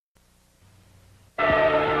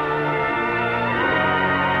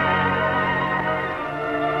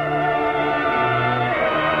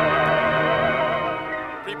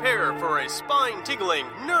spine-tingling,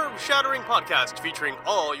 nerve-shattering podcast featuring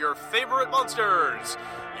all your favorite monsters.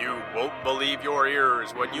 You won't believe your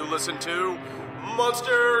ears when you listen to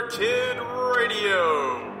Monster Kid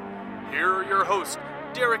Radio. Here are your hosts,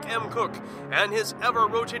 Derek M. Cook, and his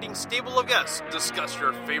ever-rotating stable of guests discuss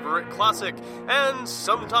your favorite classic and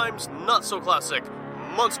sometimes not-so-classic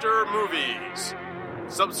monster movies.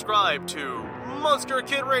 Subscribe to Monster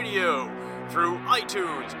Kid Radio through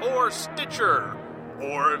iTunes or Stitcher,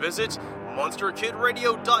 or visit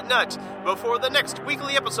monsterkidradio.net before the next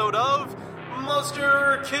weekly episode of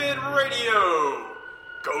Monster Kid Radio.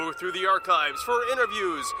 Go through the archives for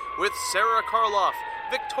interviews with Sarah Karloff,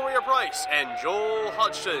 Victoria Price, and Joel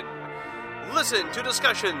Hodgson. Listen to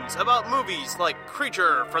discussions about movies like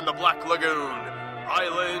Creature from the Black Lagoon,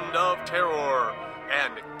 Island of Terror,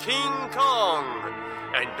 and King Kong.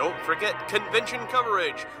 And don't forget convention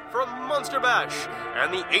coverage from Monster Bash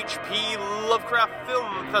and the H.P. Lovecraft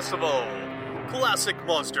Film Festival. Classic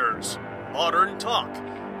monsters, modern talk,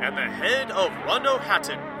 and the head of Rondo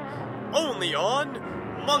Hatton. Only on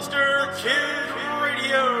Monster Kid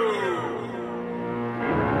Radio.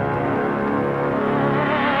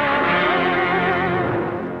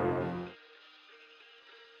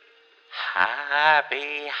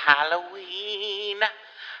 Happy Halloween!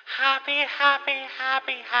 Happy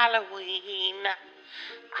Halloween!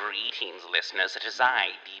 Greetings, listeners. It is I,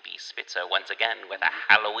 D.B. Spitzer, once again with a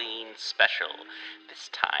Halloween special. This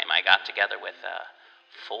time I got together with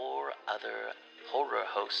 4 other horror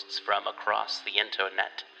hosts from across the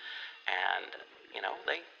internet. And,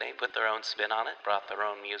 they put their own spin on it, brought their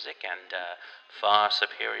own music, and far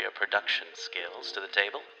superior production skills to the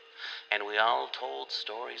table. And we all told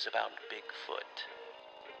stories about Bigfoot.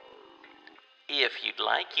 If you'd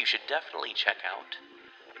like, you should definitely check out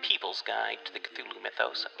People's Guide to the Cthulhu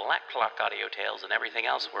Mythos, Black Clock Audio Tales, and everything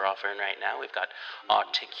else we're offering right now. We've got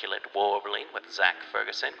Articulate Warbling with Zach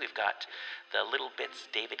Ferguson. We've got the little bits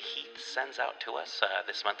David Heath sends out to us.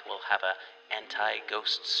 This month we'll have a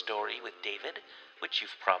anti-ghost story with David, which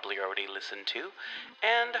you've probably already listened to.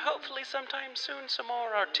 And hopefully sometime soon some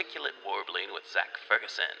more Articulate Warbling with Zach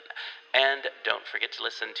Ferguson. And don't forget to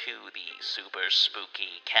listen to the super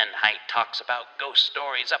spooky Ken Hite Talks About Ghost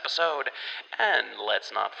Stories episode. And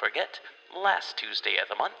let's not forget, last Tuesday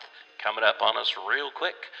of the month, coming up on us real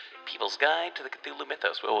quick, People's Guide to the Cthulhu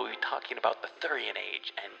Mythos, where we'll be talking about the Thurian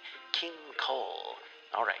Age and King Cole.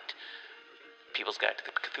 All right. People's Guide to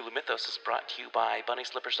the Cthulhu Mythos is brought to you by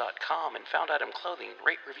BunnySlippers.com and Found Item Clothing.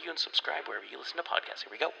 Rate, review, and subscribe wherever you listen to podcasts.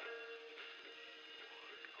 Here we go.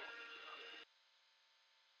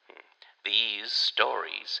 These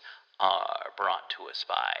stories are brought to us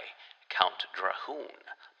by Count Drahoon,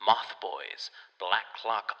 Moth Boys, Black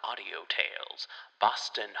Clock Audio Tales,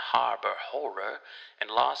 Boston Harbor Horror, and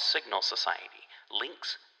Lost Signal Society.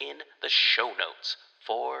 Links in the show notes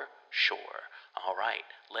for sure. All right,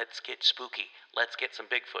 let's get spooky. Let's get some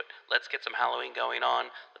Bigfoot. Let's get some Halloween going on.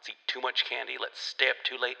 Let's eat too much candy. Let's stay up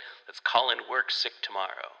too late. Let's call in work sick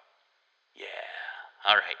tomorrow. Yeah.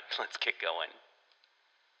 All right, let's get going.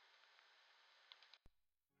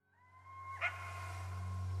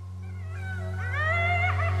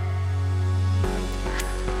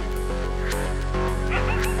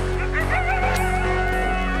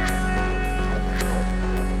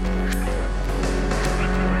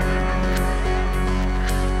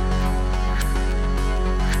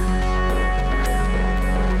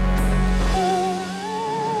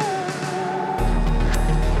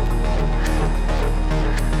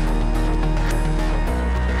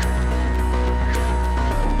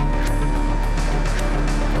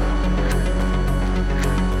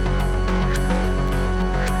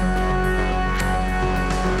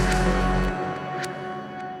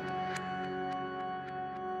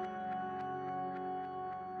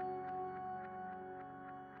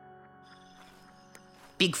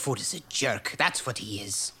 Bigfoot is a jerk. That's what he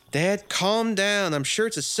is. Dad, calm down. I'm sure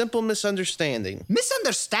it's a simple misunderstanding.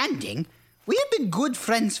 Misunderstanding? We have been good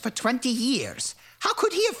friends for 20 years. How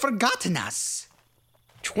could he have forgotten us?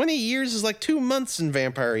 20 years is like 2 months in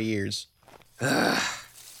vampire years. Well,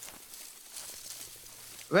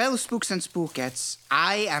 spooks and spookettes,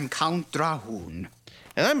 I am Count Drahoon.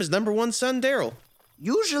 And I'm his number 1 son, Daryl.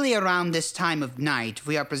 Usually around this time of night,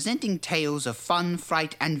 we are presenting tales of fun,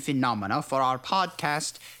 fright, and phenomena for our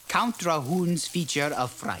podcast, Count Drahoon's Feature of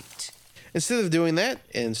Fright. Instead of doing that,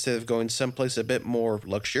 instead of going someplace a bit more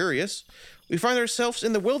luxurious, we find ourselves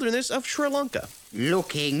in the wilderness of Sri Lanka.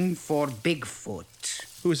 Looking for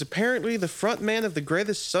Bigfoot. Who is apparently the frontman of the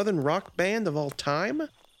greatest southern rock band of all time?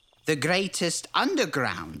 The greatest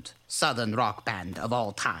underground southern rock band of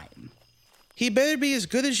all time. He better be as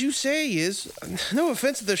good as you say he is. No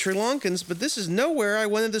offense to the Sri Lankans, but this is nowhere I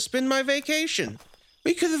wanted to spend my vacation.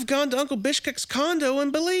 We could have gone to Uncle Bishkek's condo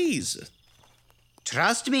in Belize.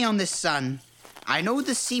 Trust me on this, son. I know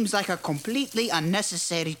this seems like a completely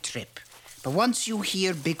unnecessary trip, but once you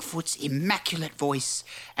hear Bigfoot's immaculate voice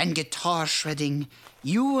and guitar shredding,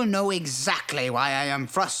 you will know exactly why I am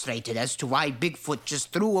frustrated as to why Bigfoot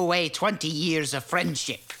just threw away 20 years of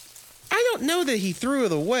friendship. I don't know that he threw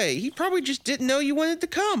it away. He probably just didn't know you wanted to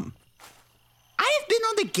come. I have been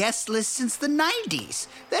on the guest list since the 90s.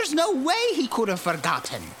 There's no way he could have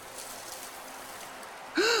forgotten.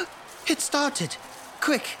 It started.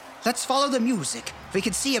 Quick, let's follow the music. We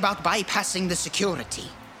can see about bypassing the security.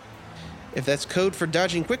 If that's code for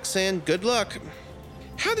dodging quicksand, good luck.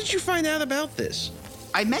 How did you find out about this?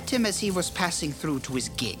 I met him as he was passing through to his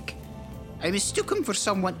gig. I mistook him for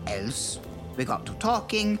someone else. We got to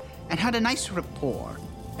talking and had a nice rapport,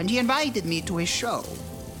 and he invited me to his show.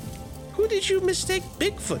 Who did you mistake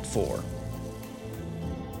Bigfoot for?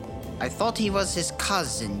 I thought he was his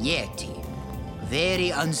cousin, Yeti. Very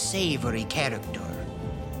unsavory character.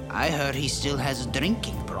 I heard he still has a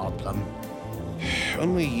drinking problem.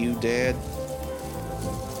 Only you, Dad.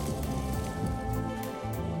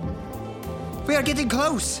 We are getting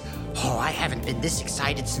close. Oh, I haven't been this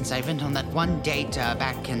excited since I went on that one date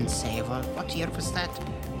back in, say, what year was that?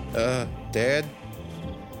 Dad?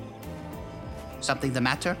 Something the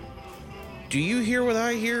matter? Do you hear what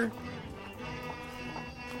I hear?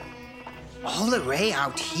 All the way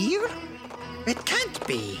out here? It can't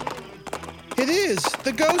be. It is,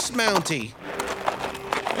 the Ghost Mountie.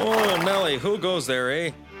 Oh, Nelly, who goes there,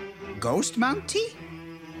 eh? Ghost Mountie?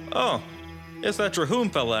 Oh, it's that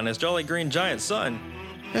Trahoon fella and his jolly green giant son.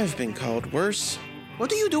 I've been called worse.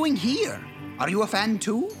 What are you doing here? Are you a fan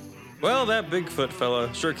too? Well, that Bigfoot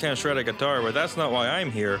fella sure can shred a guitar, but that's not why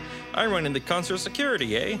I'm here. I'm running the concert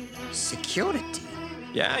security, eh? Security?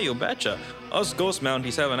 Yeah, you betcha. Us Ghost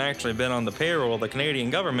Mounties haven't actually been on the payroll of the Canadian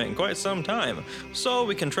government in quite some time, so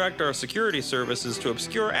we contract our security services to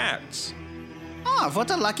obscure acts. Ah, what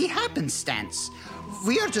a lucky happenstance.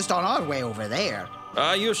 We are just on our way over there.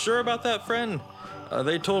 Are you sure about that, friend?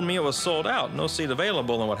 They told me it was sold out, no seat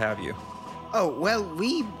available and what have you. Oh, well,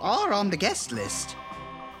 we are on the guest list.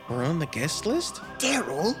 We're on the guest list?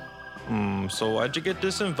 Daryl? So why'd you get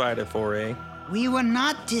disinvited for, eh? We were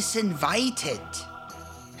not disinvited.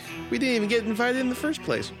 We didn't even get invited in the first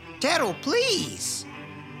place. Daryl, please.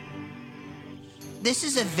 This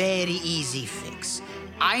is a very easy fix.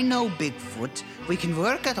 I know Bigfoot. We can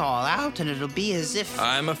work it all out and it'll be as if...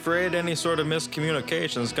 I'm afraid any sort of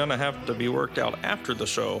miscommunication is gonna have to be worked out after the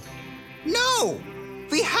show. No!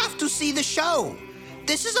 We have to see the show.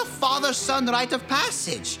 This is a father-son rite of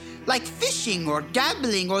passage, like fishing or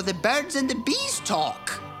gambling or the birds and the bees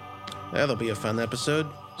talk. That'll be a fun episode.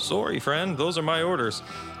 Sorry, friend, those are my orders.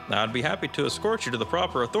 Now, I'd be happy to escort you to the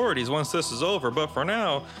proper authorities once this is over, but for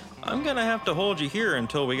now, I'm gonna have to hold you here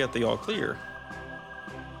until we get the all clear.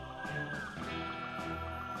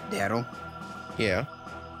 Daryl, Yeah.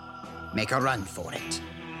 make a run for it.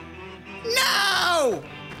 No!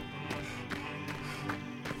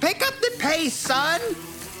 Pick up the pace, son!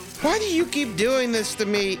 Why do you keep doing this to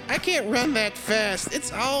me? I can't run that fast.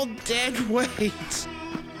 It's all dead weight.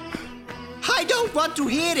 I don't want to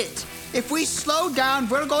hear it. If we slow down,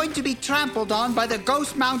 we're going to be trampled on by the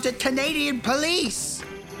ghost-mounted Canadian police.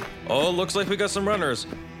 Oh, looks like we got some runners.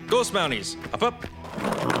 Ghost Mounties, up.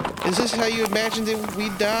 Is this how you imagined that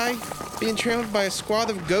we'd die? Being trampled by a squad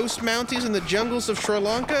of ghost mounties in the jungles of Sri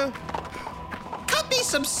Lanka? Cut me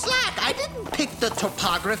some slack. I didn't pick the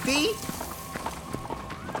topography.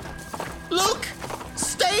 Look!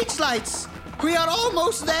 Stage lights! We are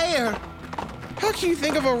almost there! How can you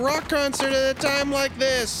think of a rock concert at a time like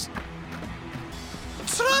this?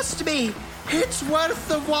 Trust me, it's worth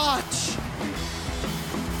the watch.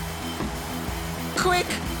 Quick,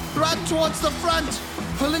 run towards the front.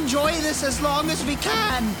 We'll enjoy this as long as we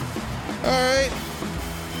can. All right.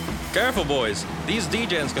 Careful, boys. These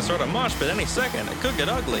DJs can start a mosh pit any second. It could get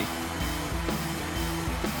ugly.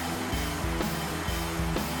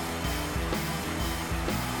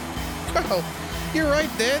 Well, you're right,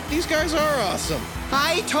 Dad. These guys are awesome.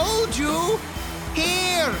 I told you.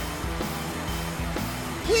 Here.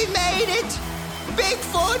 We made it.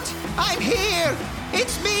 Bigfoot, I'm here.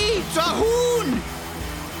 It's me, Trahoon.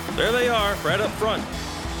 There they are, right up front.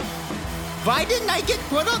 Why didn't I get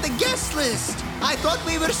put on the guest list? I thought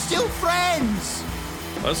we were still friends.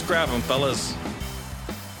 Let's grab them, fellas.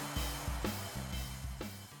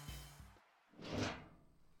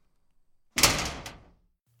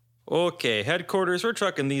 Okay, headquarters, we're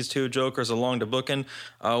trucking these two jokers along to booking.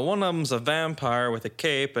 One of them's a vampire with a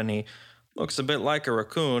cape, and he looks a bit like a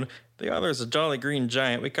raccoon. The other's a jolly green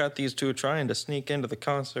giant. We caught these two trying to sneak into the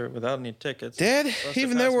concert without any tickets. Dad, Plus,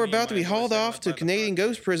 even it though passed we're me about and to be my hauled voice off to out by the Canadian podcast.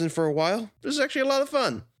 Ghost Prison for a while, this is actually a lot of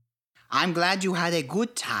fun. I'm glad you had a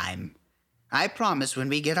good time. I promise when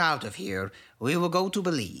we get out of here, we will go to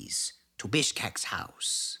Belize, to Bishkek's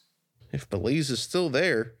house. If Belize is still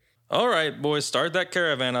there. All right, boys, start that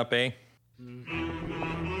caravan up, eh?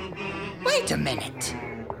 Wait a minute.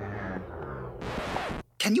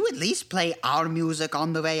 Can you at least play our music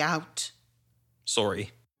on the way out?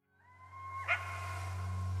 Sorry.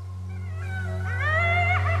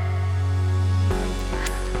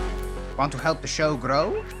 Want to help the show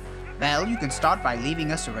grow? Well, you can start by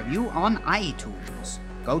leaving us a review on iTunes.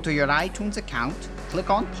 Go to your iTunes account, click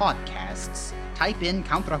on Podcasts, type in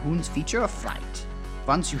Count Rahoon's Feature of Fright.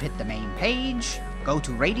 Once you hit the main page, go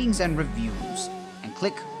to Ratings and Reviews, and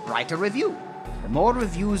click Write a Review. The more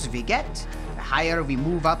reviews we get, the higher we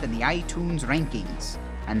move up in the iTunes rankings,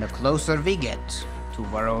 and the closer we get to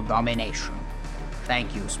world domination.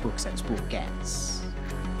 Thank you, Spooks and Spookettes.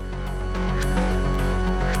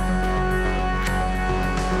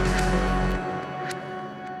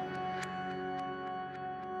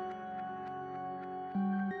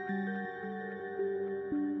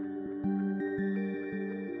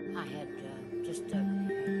 I had just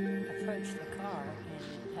approached the car,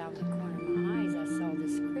 and out the corner of my eyes, I saw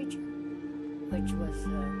this creature, which was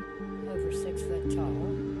over 6 foot tall,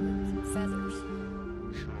 with feathers.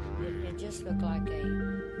 It just looked like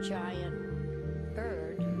a giant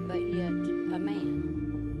bird, but yet a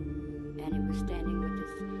man. And it was standing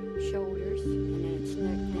with his shoulders and then its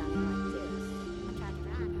neck down like this.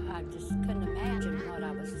 I just couldn't imagine what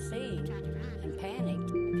I was seeing and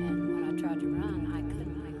panicked. And when I tried to run, I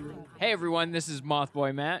couldn't. Hey everyone, this is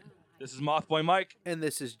Mothboy Matt. This is Mothboy Mike. And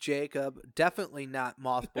this is Jacob. Definitely not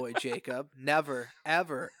Mothboy Jacob. Never,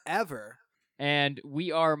 ever, ever. And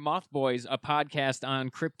we are Mothboys, a podcast on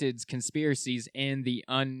cryptids, conspiracies, and the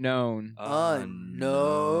unknown. Unknown.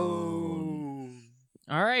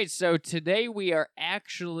 All right, so today we are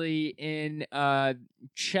actually in the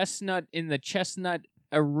Chestnut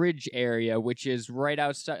Ridge area, which is right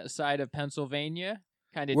outside of Pennsylvania.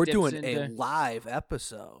 Kind of We're doing a live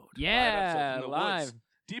episode. Yeah, From the live. woods.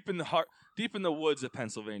 Deep in the woods of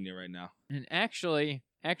Pennsylvania right now. And actually,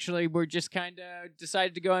 we're just kind of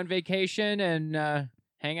decided to go on vacation and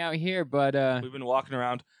hang out here. But We've been walking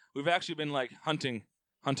around. We've actually been like hunting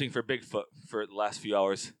for Bigfoot for the last few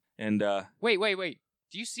hours. And wait.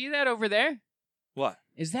 Do you see that over there? what?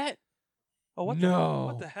 Is that? Oh, what No.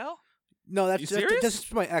 What the hell? No, You serious? that's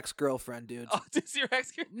just my ex-girlfriend, dude. Oh, this is your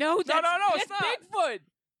ex? No, no, that's it's not. Bigfoot.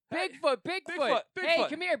 Hey, Bigfoot. Bigfoot, Hey, Bigfoot.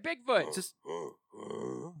 come here, Bigfoot. It's just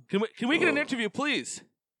Can we get an interview, please?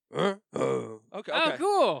 Okay. Oh,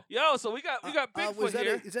 cool. Yo, so we got Bigfoot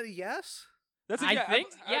here. Is that a yes? That's a I yes. think.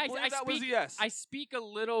 I believe that was a yes. I speak a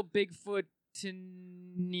little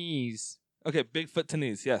Bigfootinese. Okay, Bigfoot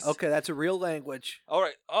Tenese, yes. Okay, that's a real language. All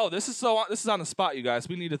right. Oh, this is on the spot, you guys.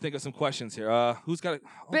 We need to think of some questions here. Who's got it?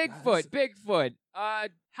 Oh, Bigfoot. Bigfoot.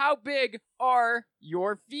 How big are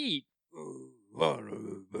your feet?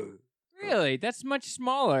 Really? That's much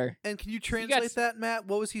smaller. And can you got translate that, Matt?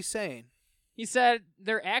 What was he saying? He said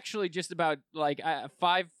they're actually just about like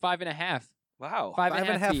 5.5. Wow. Five and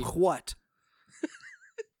a half feet. what?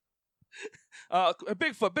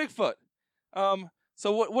 Bigfoot.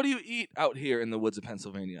 So what do you eat out here in the woods of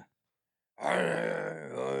Pennsylvania?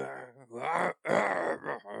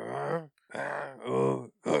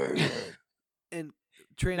 In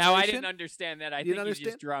translation? Now I didn't understand that. I You think didn't he's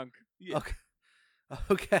just drunk. Yeah. Okay.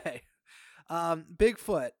 Okay.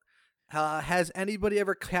 Bigfoot. Has anybody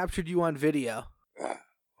ever captured you on video?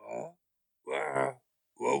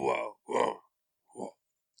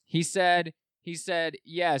 He said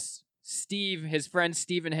yes. Steve, his friend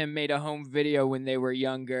Steve and him made a home video when they were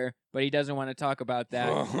younger, but he doesn't want to talk about that.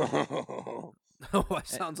 Oh, that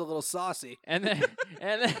sounds a little saucy. And then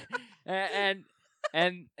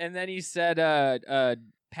and then he said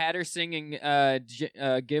Patterson and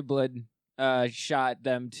Giblin shot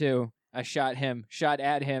them too. Shot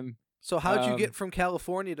at him. So how'd you get from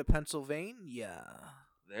California to Pennsylvania?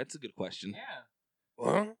 That's a good question. Yeah.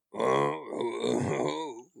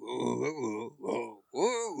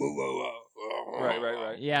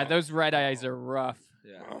 Right. Yeah, those red eyes are rough.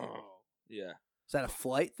 Yeah. Is that a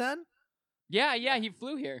flight then? Yeah, he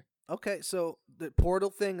flew here. Okay, so the portal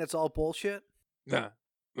thing, that's all bullshit? Yeah,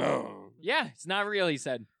 it's not real, he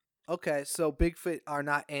said. Okay, so Bigfoot are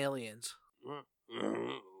not aliens.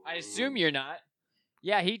 I assume you're not.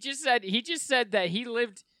 Yeah, he just said that he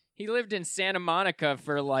lived he lived in Santa Monica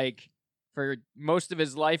for most of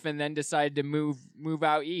his life, and then decided to move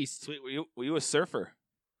out east. Sweet, were you a surfer?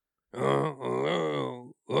 Yeah,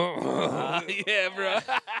 bro.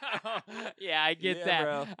 Yeah, I get Yeah, that.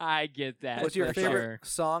 bro. I get that. What's your for favorite sure.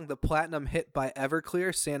 song? The platinum hit by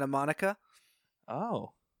Everclear, Santa Monica.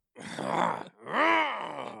 Oh. Yeah,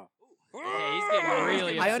 he's getting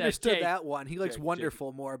really upset. I understood Jake. that one. He likes Jake.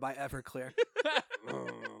 Wonderful more by Everclear. Yeah,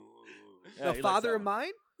 The he likes Father that of one.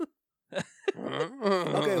 Mine?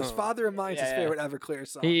 Okay, it was Father of Mine's his Yeah. favorite Everclear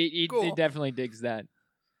song. He Cool. definitely digs that.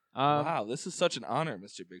 Wow, this is such an honor,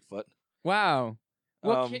 Mr. Bigfoot. Wow.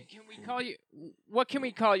 What Um, can we call you? What can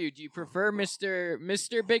we call you? Do you prefer Mr.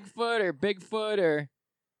 Bigfoot or Bigfoot or?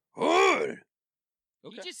 Okay.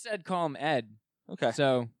 You just said call him Ed. Okay.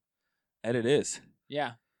 So And it is.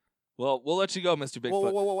 yeah. Well, we'll let you go, Mr.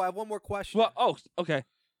 Bigfoot. Whoa, I have one more question. Well, oh, okay.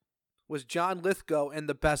 Was John Lithgow in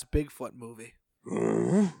the best Bigfoot movie?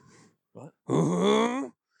 What?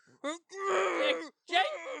 Jake.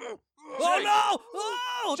 Oh no!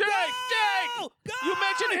 Oh, Jake! no! Jake! God! You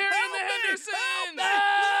mentioned Harry and the Help me! Hendersons! Help me! No!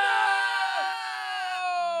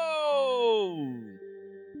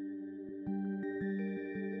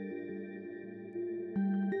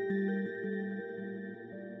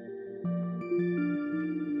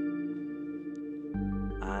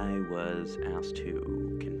 I was asked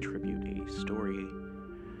to contribute a story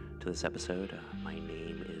to this episode. My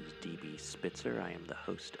name is DB Spitzer. I am the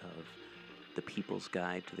host of The People's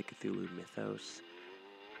Guide to the Cthulhu Mythos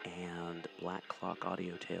and Black Clock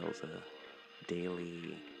Audio Tales, a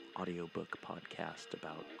daily audiobook podcast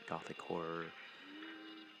about gothic horror,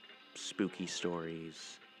 spooky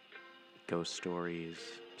stories, ghost stories,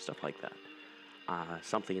 stuff like that.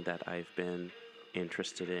 Something that I've been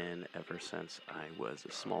interested in ever since I was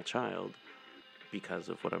a small child because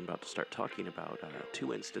of what I'm about to start talking about.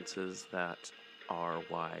 Two instances that are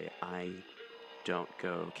why I don't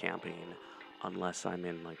go camping unless I'm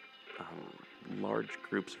in large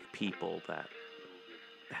groups of people that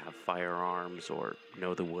have firearms or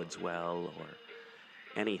know the woods well or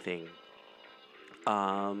anything.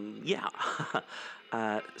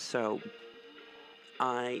 So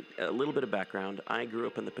a little bit of background. I grew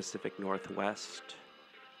up in the Pacific Northwest.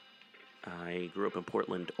 I grew up in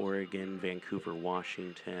Portland, Oregon, Vancouver,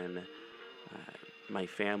 Washington. My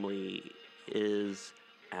family is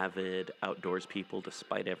avid outdoors people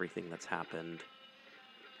despite everything that's happened.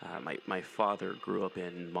 My father grew up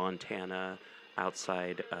in Montana,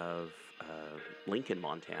 outside of Lincoln,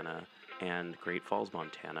 Montana, and Great Falls,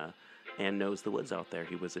 Montana, and knows the woods out there.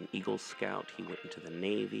 He was an Eagle Scout. He went into the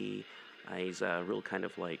Navy. He's a real kind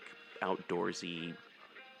of like outdoorsy,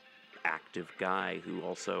 active guy who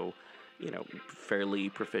also, fairly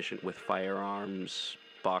proficient with firearms,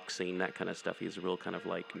 boxing, that kind of stuff. He's a real kind of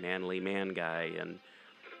like manly man guy and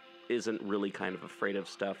isn't really kind of afraid of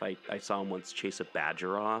stuff. I saw him once chase a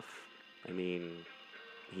badger off. I mean,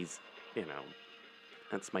 he's,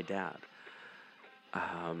 that's my dad.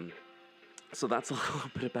 So that's a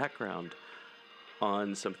little bit of background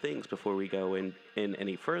on some things before we go in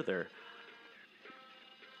any further.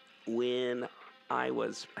 When I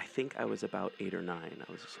think I was about 8 or 9.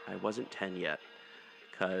 I wasn't 10 yet,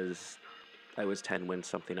 because I was 10 when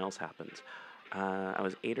something else happened. I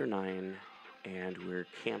was 8 or 9, and we were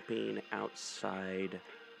camping outside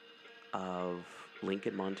of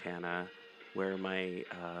Lincoln, Montana, where my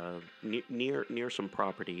near some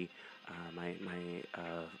property my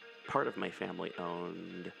part of my family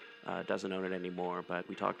owned. Doesn't own it anymore, but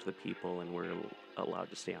we talked to the people, and we're allowed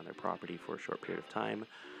to stay on their property for a short period of time.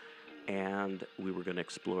 And we were going to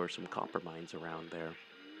explore some copper mines around there.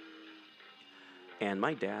 And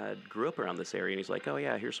my dad grew up around this area, and he's like, oh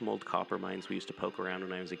yeah, here's some old copper mines we used to poke around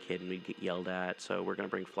when I was a kid, and we'd get yelled at, so we're going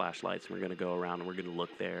to bring flashlights, and we're going to go around, and we're going to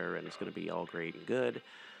look there, and it's going to be all great and good.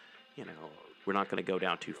 We're not going to go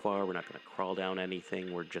down too far, we're not going to crawl down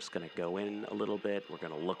anything, we're just going to go in a little bit, we're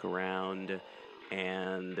going to look around,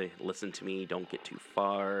 and listen to me, don't get too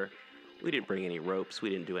far. We didn't bring any ropes,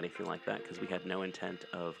 we didn't do anything like that, because we had no intent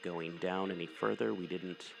of going down any further. We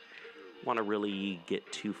didn't want to really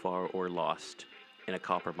get too far or lost in a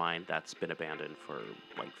copper mine that's been abandoned for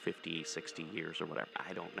like 50, 60 years or whatever.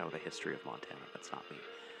 I don't know the history of Montana, that's not me.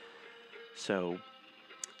 So,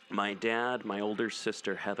 my dad, my older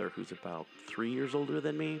sister Heather, who's about 3 years older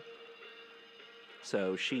than me,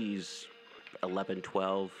 so she's 11,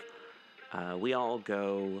 12, we all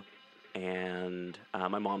go, and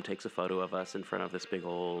my mom takes a photo of us in front of this big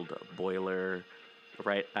old boiler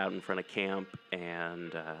right out in front of camp,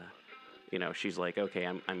 and she's like, okay,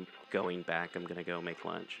 I'm going back, I'm gonna go make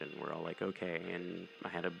lunch, and we're all like, okay. And I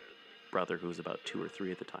had a brother who was about 2 or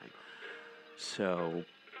 3 at the time, so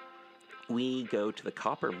we go to the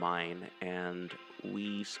copper mine and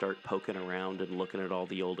we start poking around and looking at all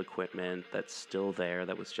the old equipment that's still there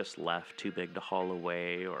that was just left too big to haul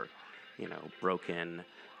away, or, broken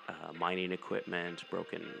mining equipment,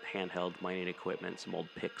 broken handheld mining equipment, some old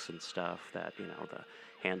picks and stuff that, the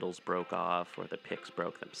handles broke off or the picks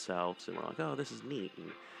broke themselves. And we're like, oh, this is neat.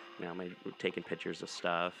 And, we're taking pictures of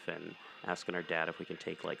stuff and asking our dad if we can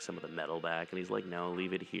take, like, some of the metal back. And he's like, no,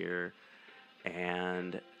 leave it here.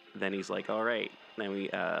 And then he's like, all right. Then we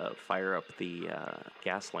fire up the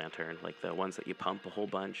gas lantern, like the ones that you pump a whole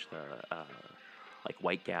bunch, the like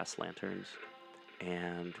white gas lanterns.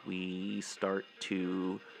 And we start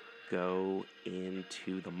to go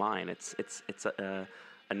into the mine. It's a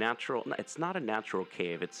natural. It's not a natural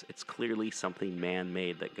cave. It's clearly something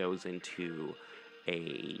man-made that goes into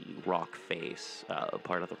a rock face,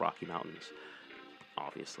 part of the Rocky Mountains,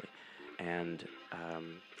 obviously. And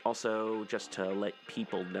also, just to let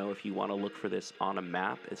people know, if you want to look for this on a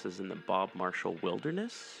map, this is in the Bob Marshall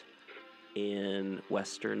Wilderness in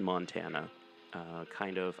western Montana.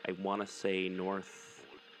 Kind of, I want to say, north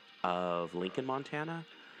of Lincoln, Montana.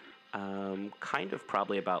 Kind of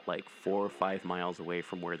probably about like 4 or 5 miles away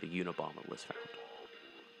from where the Unabomber was found.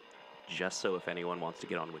 Just so if anyone wants to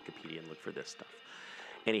get on Wikipedia and look for this stuff.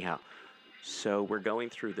 Anyhow, so we're going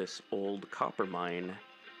through this old copper mine,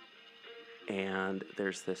 and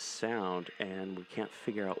there's this sound, and we can't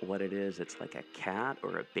figure out what it is. It's like a cat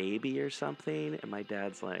or a baby or something, and my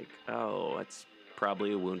dad's like, oh, it's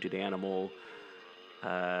probably a wounded animal.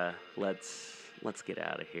 Let's get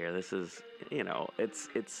out of here. This is,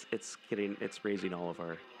 it's raising all of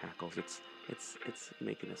our hackles. It's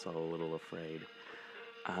making us all a little afraid.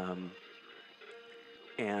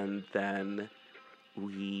 And then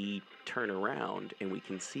we turn around and we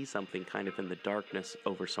can see something kind of in the darkness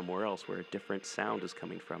over somewhere else where a different sound is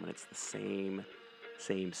coming from, and it's the same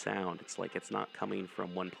sound. It's like it's not coming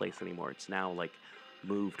from one place anymore. It's now like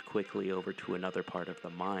moved quickly over to another part of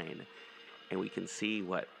the mine, and we can see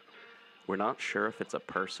we're not sure if it's a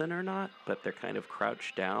person or not, but they're kind of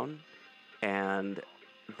crouched down, and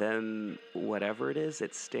then whatever it is,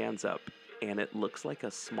 it stands up, and it looks like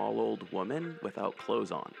a small old woman without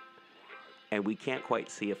clothes on. And we can't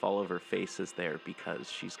quite see if all of her face is there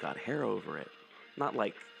because she's got hair over it. Not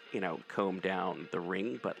like, combed down the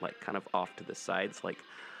ring, but like kind of off to the sides, like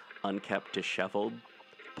unkept, disheveled,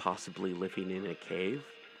 possibly living in a cave.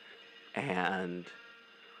 And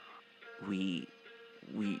we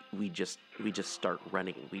just start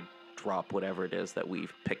running. We drop whatever it is that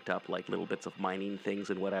we've picked up, like little bits of mining things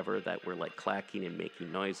and whatever that we're like clacking and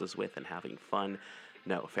making noises with and having fun.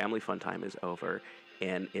 No, family fun time is over.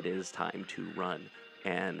 And it is time to run.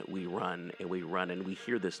 And we run and we run and we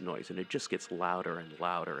hear this noise, and it just gets louder and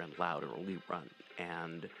louder and louder. And we run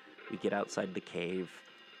and we get outside the cave,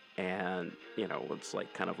 and it's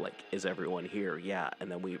like kind of like, is everyone here? Yeah. And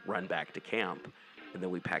then we run back to camp, and then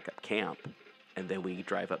we pack up camp, and then we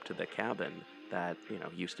drive up to the cabin that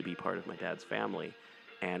used to be part of my dad's family,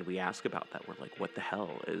 and we ask about that. We're like, what the hell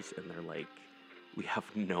is? And they're like, we have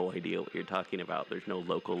no idea what you're talking about. There's no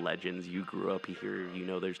local legends. You grew up here.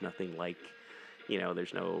 There's nothing like,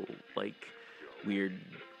 there's no, like, weird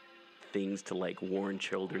things to, like, warn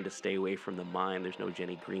children to stay away from the mine. There's no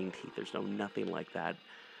Jenny Green Teeth. There's nothing like that.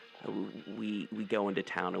 We go into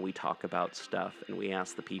town and we talk about stuff, and we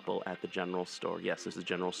ask the people at the general store. Yes, there's a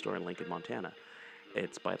general store in Lincoln, Montana.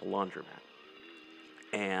 It's by the laundromat.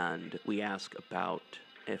 And we ask about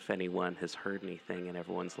if anyone has heard anything, and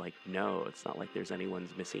everyone's like, no, it's not like there's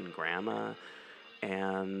anyone's missing grandma.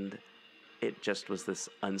 And it just was this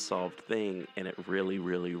unsolved thing, and it really,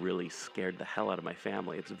 really, really scared the hell out of my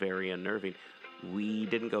family. It's very unnerving. We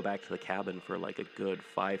didn't go back to the cabin for like a good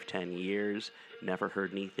 5-10 years, never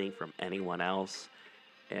heard anything from anyone else.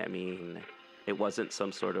 I mean, it wasn't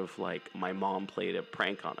some sort of like my mom played a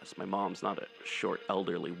prank on us. My mom's not a short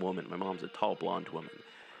elderly woman. My mom's a tall blonde woman.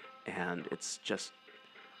 And it's just,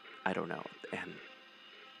 I don't know. And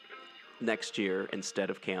next year, instead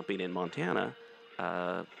of camping in Montana,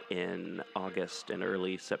 in August and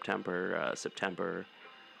early September,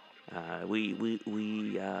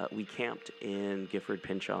 we camped in Gifford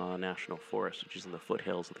Pinchot National Forest, which is in the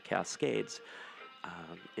foothills of the Cascades,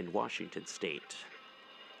 in Washington State.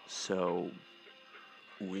 So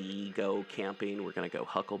we go camping. We're going to go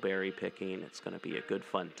huckleberry picking. It's going to be a good,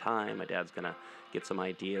 fun time. My dad's going to get some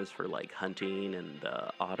ideas for, like, hunting in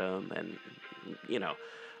the autumn and,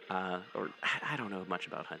 or I don't know much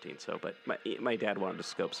about hunting, but my dad wanted to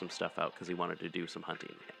scope some stuff out because he wanted to do some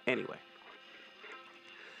hunting. Anyway,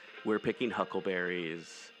 we're picking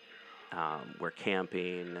huckleberries. We're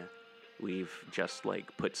camping. We've just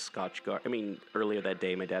like put Scotchgard. I mean, earlier that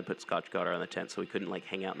day, my dad put Scotchgard on the tent, so we couldn't like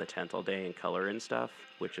hang out in the tent all day and color and stuff,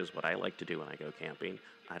 which is what I like to do when I go camping.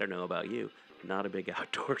 I don't know about you, not a big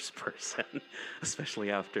outdoors person,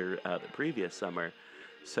 especially after the previous summer.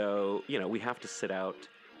 So we have to sit out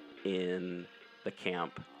in the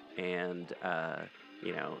camp and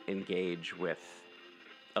engage with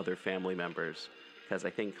other family members, because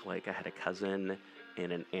I think like I had a cousin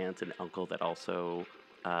and an aunt and uncle that also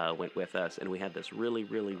went with us, and we had this really,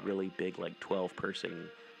 really, really big, like 12-person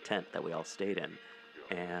tent that we all stayed in,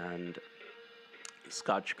 and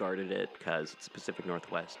Scotch guarded it because it's Pacific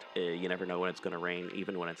Northwest. You never know when it's going to rain,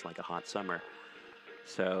 even when it's like a hot summer.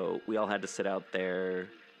 So we all had to sit out there.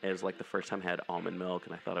 It was like the first time I had almond milk,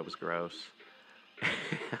 and I thought it was gross.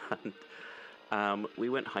 And we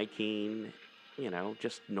went hiking,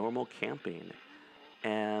 just normal camping.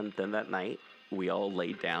 And then that night, we all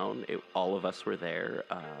laid down. All of us were there.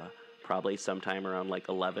 Probably sometime around like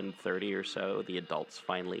 11:30 or so, the adults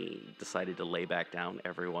finally decided to lay back down.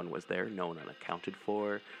 Everyone was there. No one unaccounted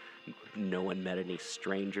for. No one met any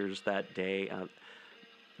strangers that day.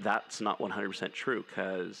 That's not 100% true,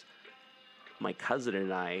 because my cousin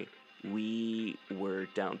and I, we were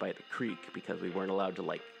down by the creek because we weren't allowed to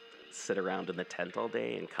like sit around in the tent all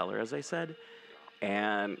day and color, as I said.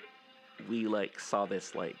 And we like saw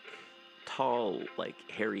this like tall, like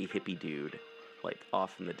hairy hippie dude like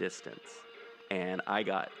off in the distance, and I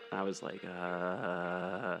was like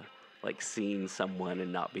seeing someone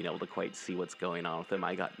and not being able to quite see what's going on with him.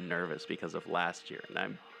 I got nervous because of last year, and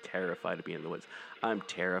I'm terrified to be in the woods. I'm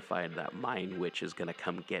terrified that Mind Witch is gonna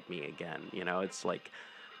come get me again. It's like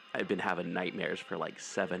I've been having nightmares for like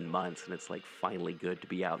 7 months, and it's like finally good to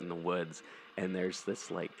be out in the woods, and there's this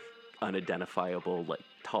like unidentifiable like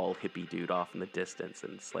tall hippie dude off in the distance,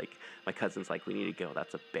 and it's like my cousin's like, we need to go,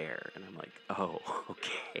 that's a bear. And I'm like, oh,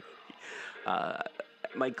 okay. I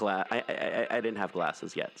didn't have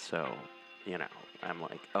glasses yet, so I'm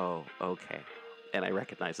like, oh, okay. And I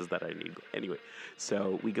recognizes that I need anyway.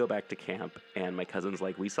 So we go back to camp, and my cousin's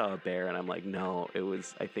like, we saw a bear, and I'm like, no,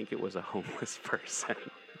 I think it was a homeless person.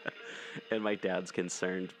 And my dad's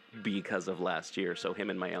concerned because of last year. So him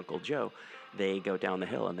and my Uncle Joe, they go down the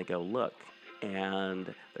hill and they go look,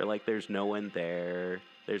 and they're like, there's no one there,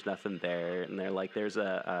 there's nothing there. And they're like, there's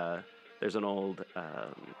an old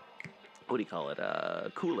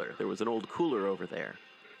cooler. There was an old cooler over there,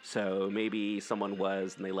 so maybe someone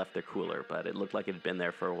was, and they left their cooler, but it looked like it had been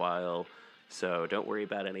there for a while, so don't worry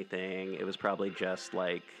about anything. It was probably just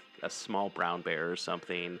like a small brown bear or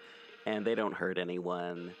something, and they don't hurt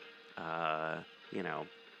anyone.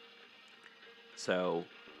 So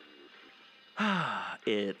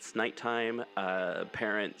it's nighttime.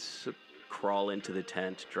 Parents crawl into the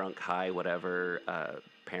tent, drunk, high, whatever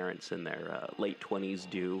parents in their late 20s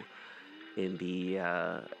do in the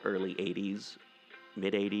early 80s,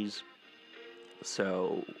 mid 80s.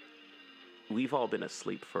 So we've all been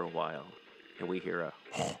asleep for a while, and we hear a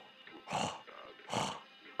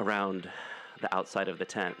around the outside of the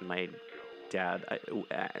tent. And my dad,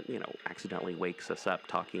 accidentally wakes us up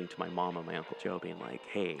talking to my mom and my Uncle Joe, being like,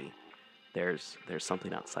 hey, there's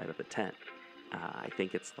something outside of the tent. I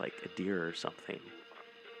think it's like a deer or something.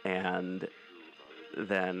 And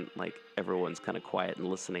then like everyone's kind of quiet and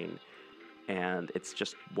listening, and it's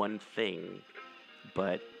just one thing,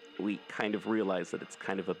 but we kind of realize that it's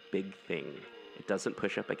kind of a big thing. It doesn't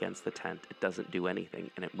push up against the tent, it doesn't do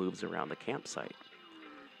anything, and it moves around the campsite.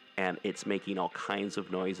 And it's making all kinds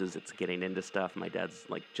of noises. It's getting into stuff. My dad's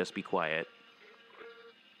like, just be quiet.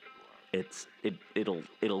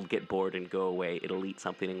 It'll get bored and go away. It'll eat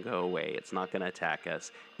something and go away. It's not going to attack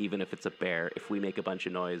us, even if it's a bear. If we make a bunch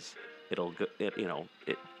of noise, it'll go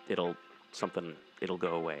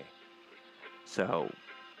away. So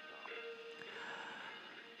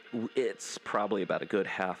it's probably about a good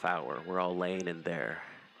half hour. We're all laying in there,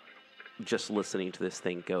 just listening to this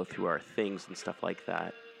thing go through our things and stuff like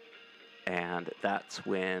that. And that's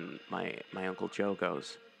when my Uncle Joe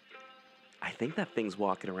goes, I think that thing's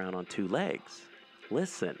walking around on 2 legs.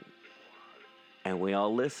 Listen. And we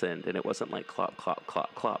all listened, and it wasn't like clop, clop,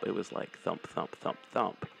 clop, clop. It was like thump, thump, thump,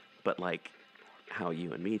 thump. But like how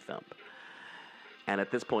you and me thump. And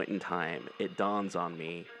at this point in time, it dawns on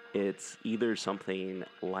me, it's either something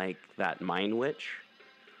like that Mind Witch,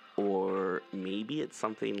 or maybe it's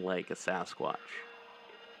something like a Sasquatch.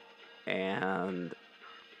 And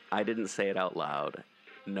I didn't say it out loud.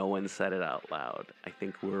 No one said it out loud. I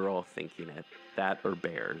think we're all thinking it. That or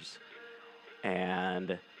bears.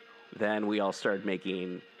 And then we all started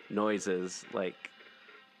making noises, like,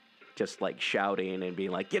 just like shouting and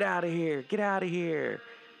being like, get out of here, get out of here.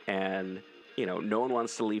 And no one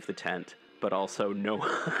wants to leave the tent, but also no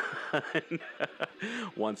one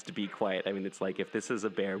wants to be quiet. I mean, it's like, if this is a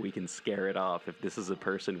bear, we can scare it off. If this is a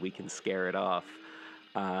person, we can scare it off.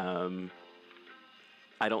 I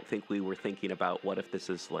don't think we were thinking about what if this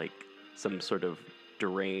is like some sort of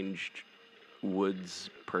deranged woods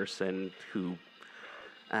person who,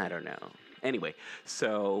 I don't know. Anyway,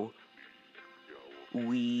 so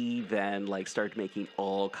we then started making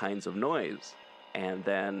all kinds of noise, and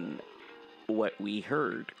then what we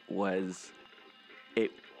heard was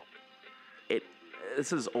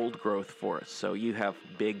this is old growth forest, so you have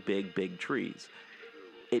big trees.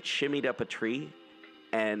 It shimmied up a tree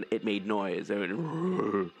and it made noise,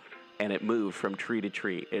 and it moved from tree to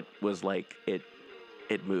tree. It was like it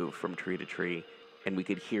moved from tree to tree, and we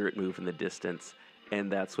could hear it move in the distance.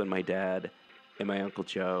 And that's when my dad and my Uncle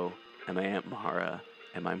Joe and my Aunt Mara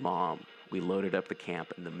and my mom, we loaded up the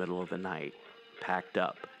camp in the middle of the night, packed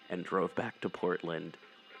up, and drove back to Portland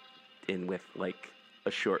with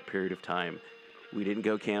a short period of time. We didn't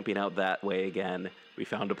go camping out that way again. We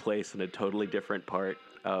found a place in a totally different part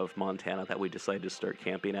of Montana that we decided to start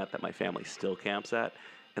camping at, that my family still camps at.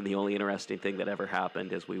 And the only interesting thing that ever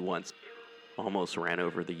happened is we once almost ran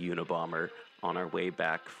over the Unabomber on our way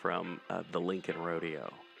back from the Lincoln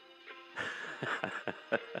Rodeo.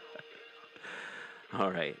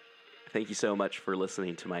 All right. Thank you so much for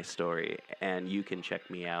listening to my story, and you can check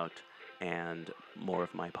me out and more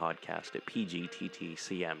of my podcast at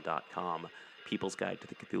pgttcm.com. People's Guide to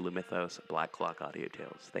the Cthulhu Mythos, Black Clock Audio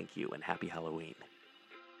Tales. Thank you, and happy Halloween.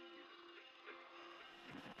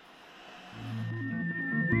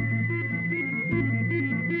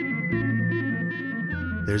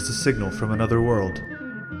 There's a signal from another world,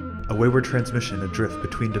 a wayward transmission adrift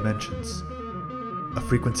between dimensions, a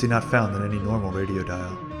frequency not found on any normal radio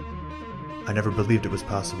dial. I never believed it was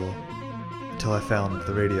possible, until I found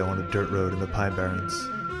the radio on a dirt road in the Pine Barrens.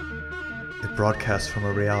 It broadcasts from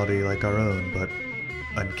a reality like our own, but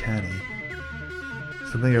uncanny.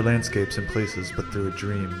 Familiar landscapes and places, but through a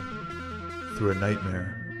dream, through a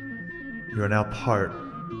nightmare. You are now part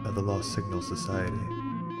of the Lost Signal Society.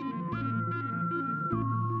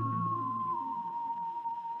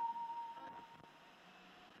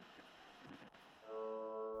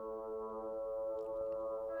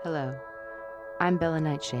 Hello, I'm Bella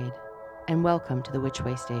Nightshade, and welcome to the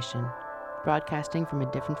Witchway Station, broadcasting from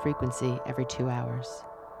a different frequency every 2 hours.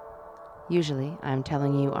 Usually, I'm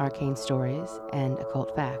telling you arcane stories and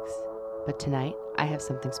occult facts, but tonight I have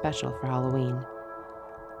something special for Halloween.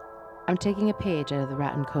 I'm taking a page out of the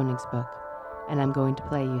Ratten Konig's book, and I'm going to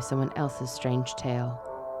play you someone else's strange tale.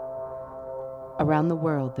 Around the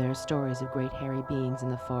world, there are stories of great hairy beings in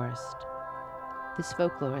the forest. This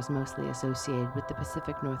folklore is mostly associated with the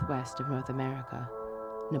Pacific Northwest of North America,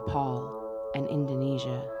 Nepal, and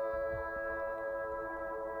Indonesia.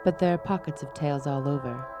 But there are pockets of tales all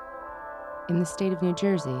over. In the state of New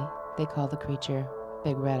Jersey, they call the creature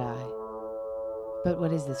Big Red Eye. But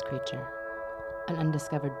what is this creature? An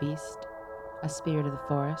undiscovered beast? A spirit of the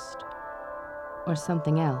forest? Or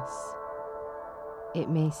something else? It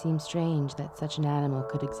may seem strange that such an animal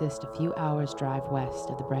could exist a few hours' drive west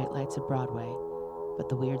of the bright lights of Broadway, but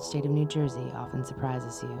the weird state of New Jersey often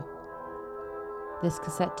surprises you. This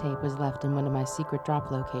cassette tape was left in one of my secret drop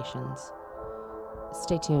locations.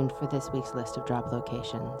 Stay tuned for this week's list of drop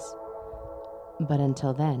locations. But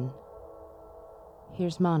until then,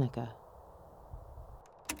 here's Monica.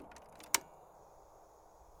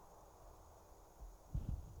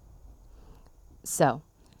 So,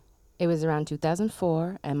 it was around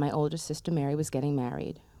 2004, and my older sister Mary was getting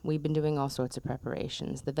married. We'd been doing all sorts of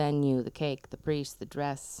preparations. The venue, the cake, the priest, the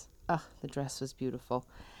dress. The dress was beautiful.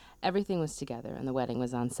 Everything was together, and the wedding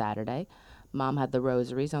was on Saturday. Mom had the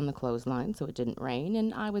rosaries on the clothesline so it didn't rain,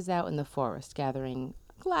 and I was out in the forest gathering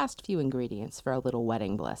the last few ingredients for a little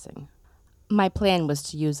wedding blessing. My plan was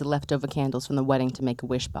to use the leftover candles from the wedding to make a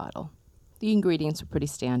wish bottle. The ingredients were pretty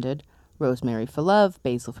standard. Rosemary for love,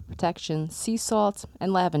 basil for protection, sea salt,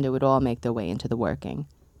 and lavender would all make their way into the working.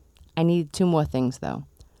 I needed 2 more things, though.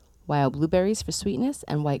 Wild blueberries for sweetness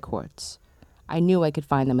and white quartz. I knew I could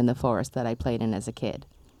find them in the forest that I played in as a kid.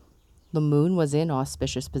 The moon was in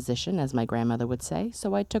auspicious position, as my grandmother would say,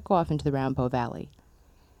 so I took off into the Rampo Valley.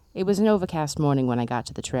 It was an overcast morning when I got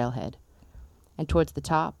to the trailhead. And towards the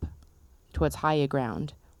top, towards higher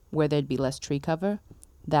ground, where there'd be less tree cover,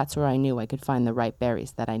 that's where I knew I could find the ripe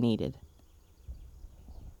berries that I needed.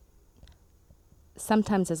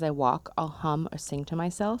 Sometimes as I walk, I'll hum or sing to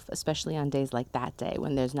myself, especially on days like that day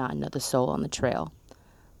when there's not another soul on the trail.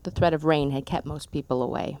 The threat of rain had kept most people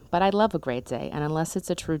away, but I love a great day, and unless it's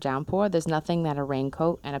a true downpour, there's nothing that a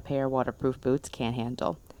raincoat and a pair of waterproof boots can't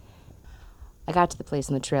handle. I got to the place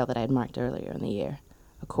on the trail that I had marked earlier in the year.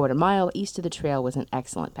 A quarter mile east of the trail was an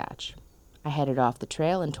excellent patch. I headed off the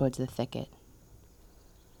trail and towards the thicket.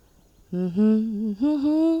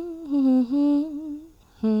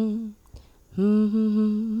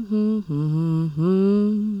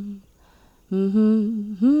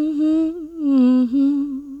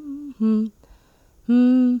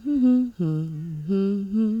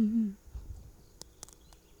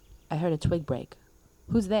 I heard a twig break.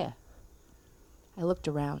 Who's there? I looked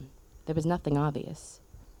around. There was nothing obvious.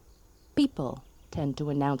 People tend to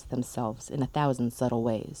announce themselves in 1,000 subtle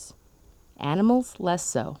ways. Animals, less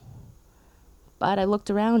so. But I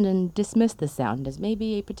looked around and dismissed the sound as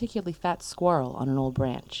maybe a particularly fat squirrel on an old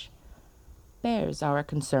branch. Bears are a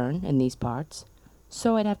concern in these parts,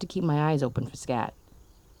 so I'd have to keep my eyes open for scat.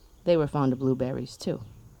 They were fond of blueberries, too.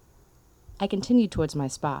 I continued towards my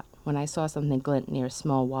spot when I saw something glint near a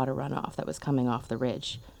small water runoff that was coming off the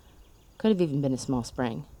ridge. Could have even been a small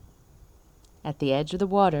spring. At the edge of the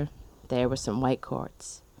water, there were some white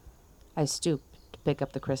quartz. I stooped to pick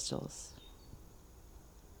up the crystals.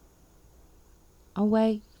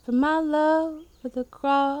 Away from my love at the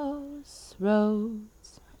crossroads,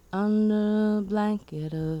 under a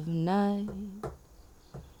blanket of night,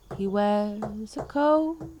 he wears a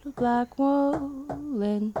coat of black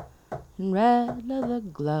woolen and red leather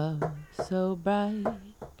gloves so bright.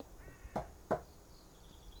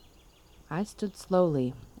 I stood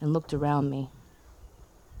slowly and looked around me.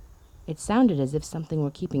 It sounded as if something were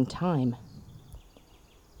keeping time.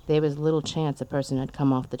 There was little chance a person had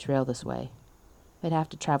come off the trail this way. They'd have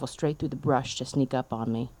to travel straight through the brush to sneak up on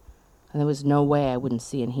me, and there was no way I wouldn't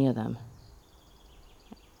see and hear them.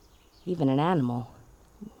 Even an animal,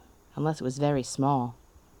 unless it was very small.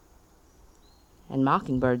 And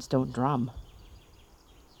mockingbirds don't drum.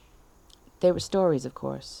 There were stories, of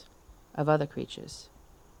course, of other creatures.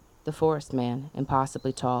 The forest man,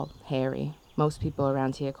 impossibly tall, hairy. Most people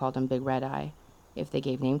around here called him Big Red Eye, if they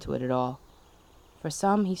gave name to it at all. For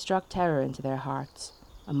some, he struck terror into their hearts,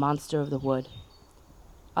 a monster of the wood.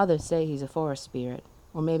 Others say he's a forest spirit,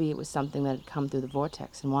 or maybe it was something that had come through the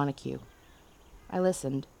vortex in Wanacue. I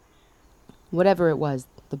listened. Whatever it was,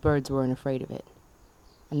 the birds weren't afraid of it,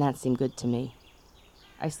 and that seemed good to me.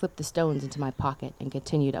 I slipped the stones into my pocket and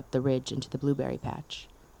continued up the ridge into the blueberry patch.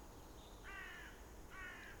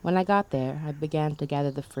 When I got there, I began to gather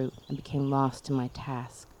the fruit and became lost in my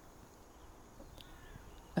task.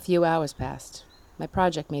 A few hours passed. My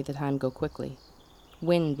project made the time go quickly.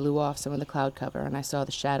 Wind blew off some of the cloud cover, and I saw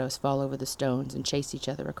the shadows fall over the stones and chase each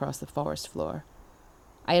other across the forest floor.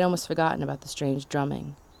 I had almost forgotten about the strange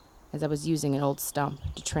drumming, as I was using an old stump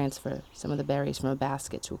to transfer some of the berries from a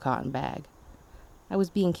basket to a cotton bag. I was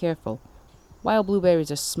being careful. Wild blueberries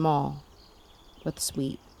are small, but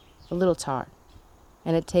sweet, a little tart,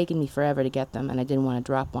 and it had taken me forever to get them, and I didn't want to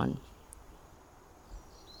drop one.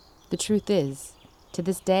 The truth is, to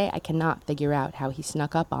this day, I cannot figure out how he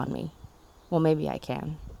snuck up on me. Well, maybe I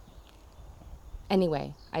can.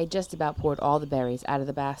 Anyway, I had just about poured all the berries out of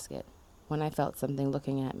the basket when I felt something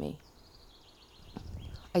looking at me.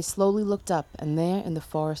 I slowly looked up, and there in the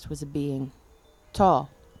forest was a being. Tall,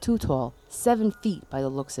 too tall, 7 feet by the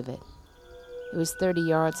looks of it. It was 30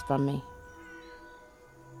 yards from me.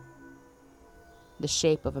 The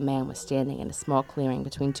shape of a man was standing in a small clearing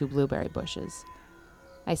between 2 blueberry bushes.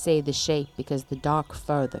 I say the shape because the dark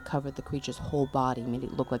fur that covered the creature's whole body made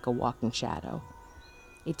it look like a walking shadow.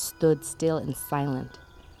 It stood still and silent.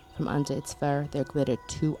 From under its fur there glittered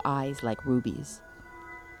 2 eyes like rubies.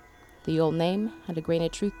 The old name had a grain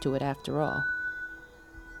of truth to it after all.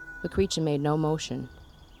 The creature made no motion.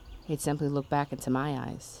 It simply looked back into my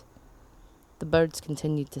eyes. The birds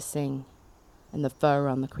continued to sing, and the fur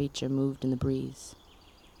on the creature moved in the breeze.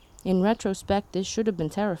 In retrospect, this should have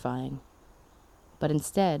been terrifying. But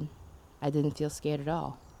instead, I didn't feel scared at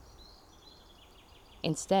all.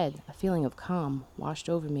 Instead, a feeling of calm washed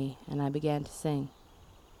over me, and I began to sing.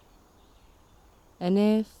 And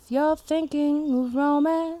if you're thinking of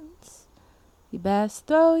romance, you best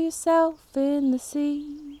throw yourself in the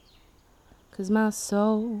sea, 'cause my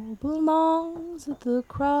soul belongs at the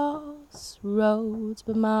crossroads,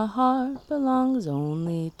 but my heart belongs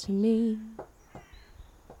only to me.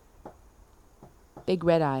 Big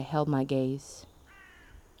Red Eye held my gaze.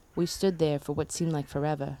 We stood there for what seemed like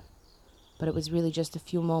forever, but it was really just a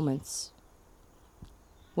few moments.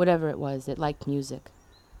 Whatever it was, it liked music.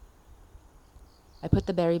 I put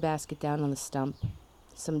the berry basket down on the stump,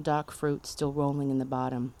 some dark fruit still rolling in the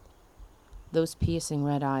bottom. Those piercing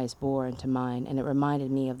red eyes bore into mine, and it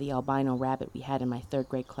reminded me of the albino rabbit we had in my 3rd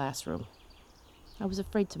grade classroom. I was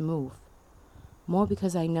afraid to move, more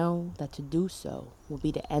because I know that to do so will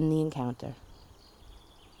be to end the encounter.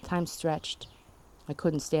 Time stretched. I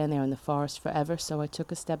couldn't stand there in the forest forever, so I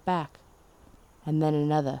took a step back. And then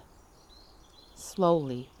another.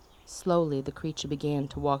 Slowly, the creature began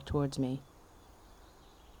to walk towards me.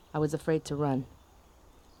 I was afraid to run.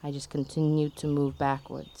 I just continued to move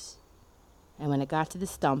backwards. And when it got to the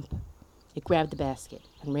stump, it grabbed the basket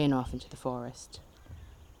and ran off into the forest.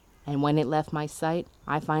 And when it left my sight,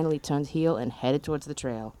 I finally turned heel and headed towards the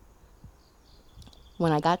trail.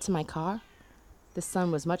 When I got to my car, the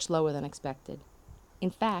sun was much lower than expected. In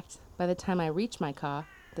fact, by the time I reached my car,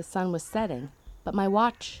 the sun was setting, but my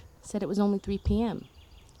watch said it was only 3 p.m.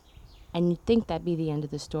 And you'd think that'd be the end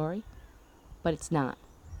of the story, but it's not.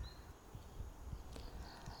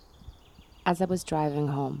 As I was driving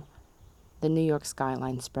home, the New York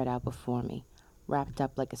skyline spread out before me, wrapped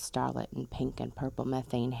up like a starlet in pink and purple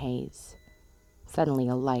methane haze. Suddenly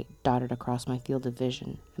a light darted across my field of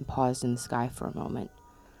vision and paused in the sky for a moment.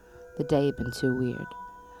 The day had been too weird.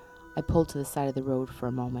 I pulled to the side of the road for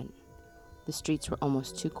a moment. The streets were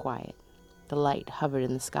almost too quiet. The light hovered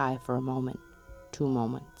in the sky for a moment, 2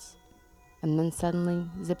 moments, and then suddenly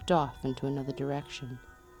zipped off into another direction.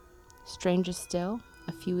 Stranger still,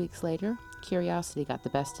 a few weeks later, curiosity got the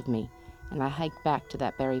best of me, and I hiked back to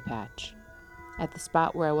that berry patch. At the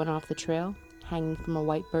spot where I went off the trail, hanging from a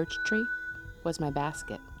white birch tree, was my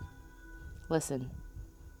basket. Listen,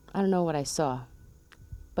 I don't know what I saw,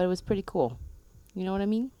 but it was pretty cool. You know what I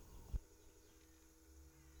mean?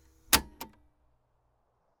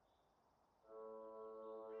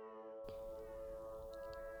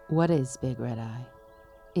 What is Big Red Eye?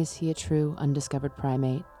 Is he a true undiscovered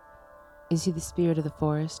primate? Is he the spirit of the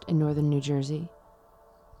forest in northern New Jersey?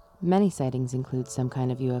 Many sightings include some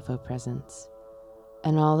kind of UFO presence.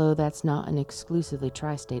 And although that's not an exclusively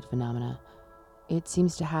tri-state phenomena, it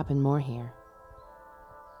seems to happen more here.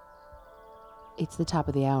 It's the top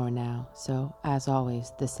of the hour now, so, as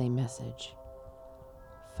always, the same message.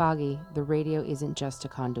 Foggy, the radio isn't just a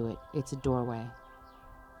conduit, it's a doorway.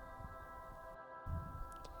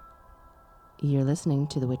 You're listening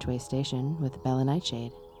to The Witchway Station with Bella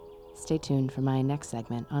Nightshade. Stay tuned for my next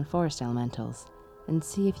segment on forest elementals, and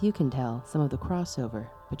see if you can tell some of the crossover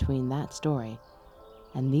between that story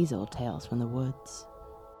and these old tales from the woods.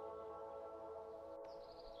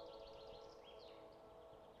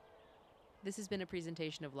 This has been a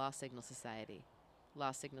presentation of Lost Signal Society.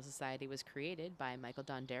 Lost Signal Society was created by Michael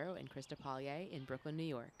Dondero and Krista Pollier in Brooklyn, New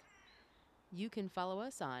York. You can follow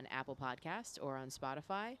us on Apple Podcasts or on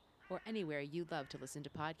Spotify or anywhere you love to listen to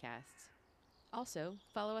podcasts. Also,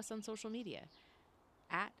 follow us on social media.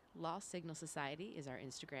 At Lost Signal Society is our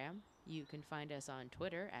Instagram. You can find us on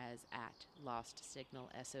Twitter as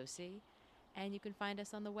 @LostSignalSOC, and you can find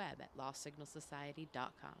us on the web at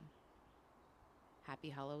LostSignalSociety.com. Happy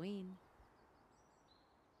Halloween!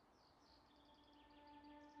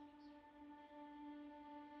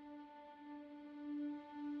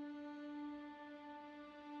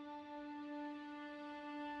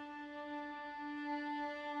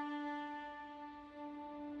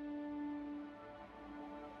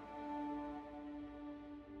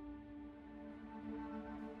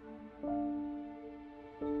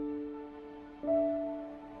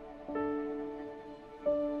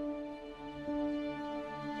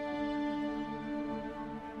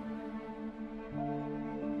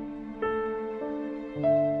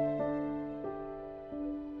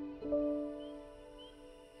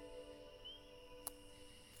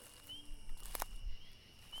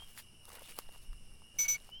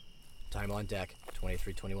 Time on deck,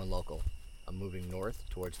 2321 local. I'm moving north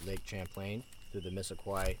towards Lake Champlain through the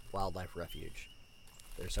Missisquoi Wildlife Refuge.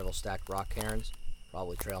 There are several stacked rock cairns,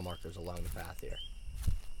 probably trail markers along the path here.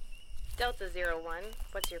 Delta 01,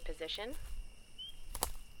 what's your position?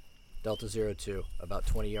 Delta 02, about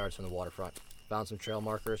 20 yards from the waterfront. Found some trail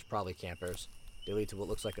markers, probably campers. They lead to what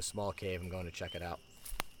looks like a small cave. I'm going to check it out.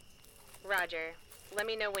 Roger. Let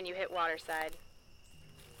me know when you hit waterside.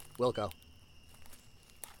 Wilco.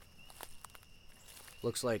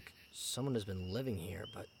 Looks like someone has been living here,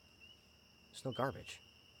 but there's no garbage.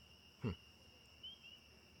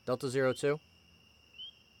 Delta 02?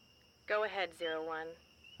 Go ahead, 01.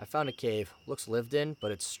 I found a cave. Looks lived in,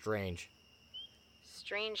 but it's strange.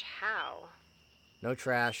 Strange how? No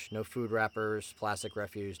trash, no food wrappers, plastic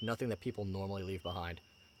refuse, nothing that people normally leave behind.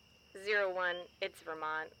 01, it's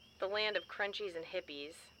Vermont, the land of crunchies and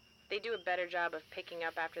hippies. They do a better job of picking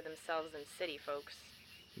up after themselves than city folks.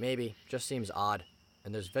 Maybe, just seems odd.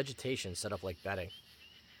 And there's vegetation set up like bedding.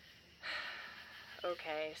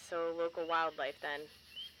 Okay, so local wildlife then.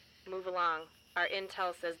 Move along. Our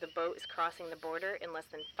intel says the boat is crossing the border in less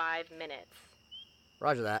than 5 minutes.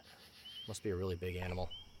 Roger that. Must be a really big animal.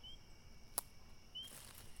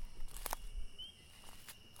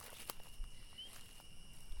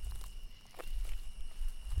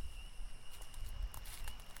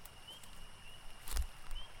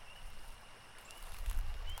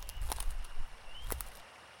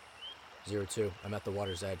 02, I'm at the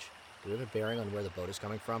water's edge. Do we have a bearing on where the boat is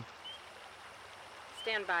coming from?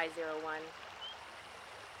 Stand by, 01.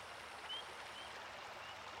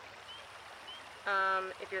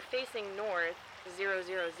 If you're facing north, 000,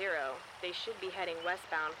 they should be heading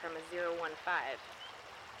westbound from a 015.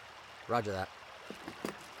 Roger that.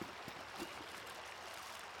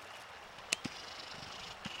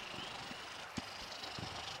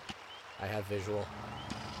 I have visual.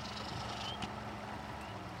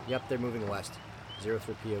 Yep, they're moving west. 03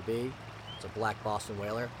 POB. It's a black Boston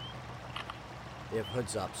whaler. They have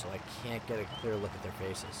hoods up, so I can't get a clear look at their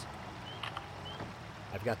faces.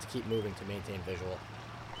 I've got to keep moving to maintain visual.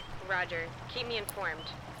 Roger. Keep me informed.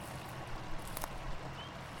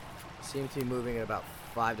 Seem to be moving at about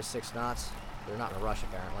 5 to 6 knots. They're not in a rush,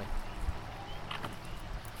 apparently.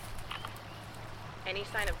 Any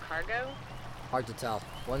sign of cargo? Hard to tell.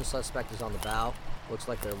 One suspect is on the bow. Looks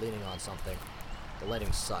like they're leaning on something. The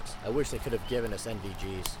lighting sucks. I wish they could have given us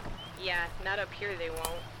NVGs. Yeah, not up here they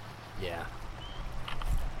won't. Yeah.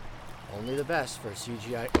 Only the best for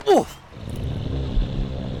CGI. Oof!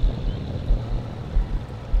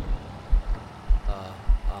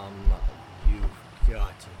 You've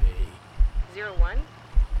got to be. 01?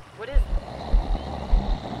 What is...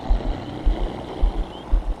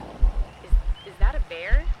 Is that a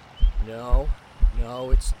bear? No,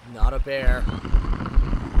 it's not a bear.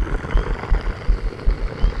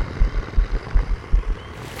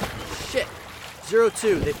 Shit!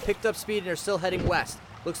 02, they've picked up speed and are still heading west.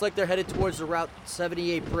 Looks like they're headed towards the Route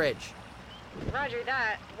 78 bridge. Roger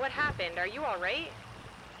that. What happened? Are you alright?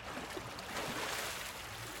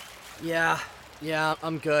 Yeah,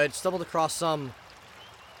 I'm good. Stumbled across some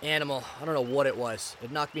animal. I don't know what it was.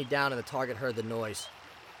 It knocked me down and the target heard the noise.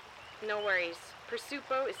 No worries. Pursuit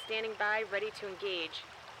boat is standing by, ready to engage.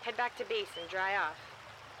 Head back to base and dry off.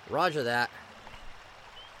 Roger that.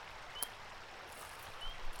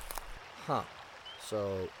 Huh.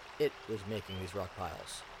 So, it was making these rock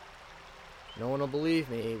piles. No one will believe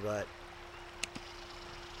me, but...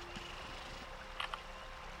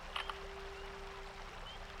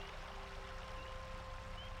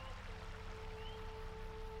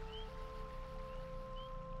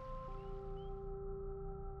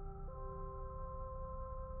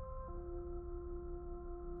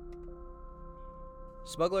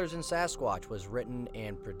 Smugglers and Sasquatch was written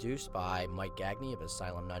and produced by Mike Gagney of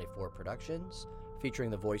Asylum 94 Productions,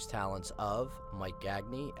 featuring the voice talents of Mike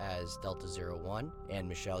Gagney as Delta 01 and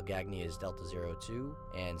Michelle Gagney as Delta 02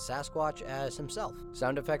 and Sasquatch as himself.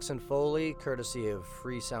 Sound effects and Foley courtesy of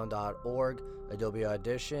freesound.org, Adobe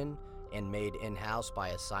Audition, and made in-house by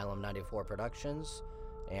Asylum 94 Productions.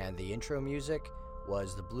 And the intro music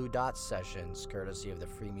was the Blue Dot Sessions courtesy of the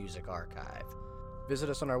Free Music Archive. Visit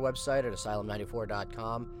us on our website at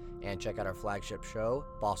asylum94.com and check out our flagship show,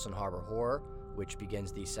 Boston Harbor Horror, which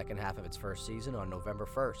begins the second half of its first season on November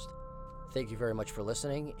 1st. Thank you very much for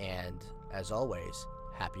listening, and as always,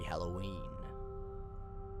 happy Halloween.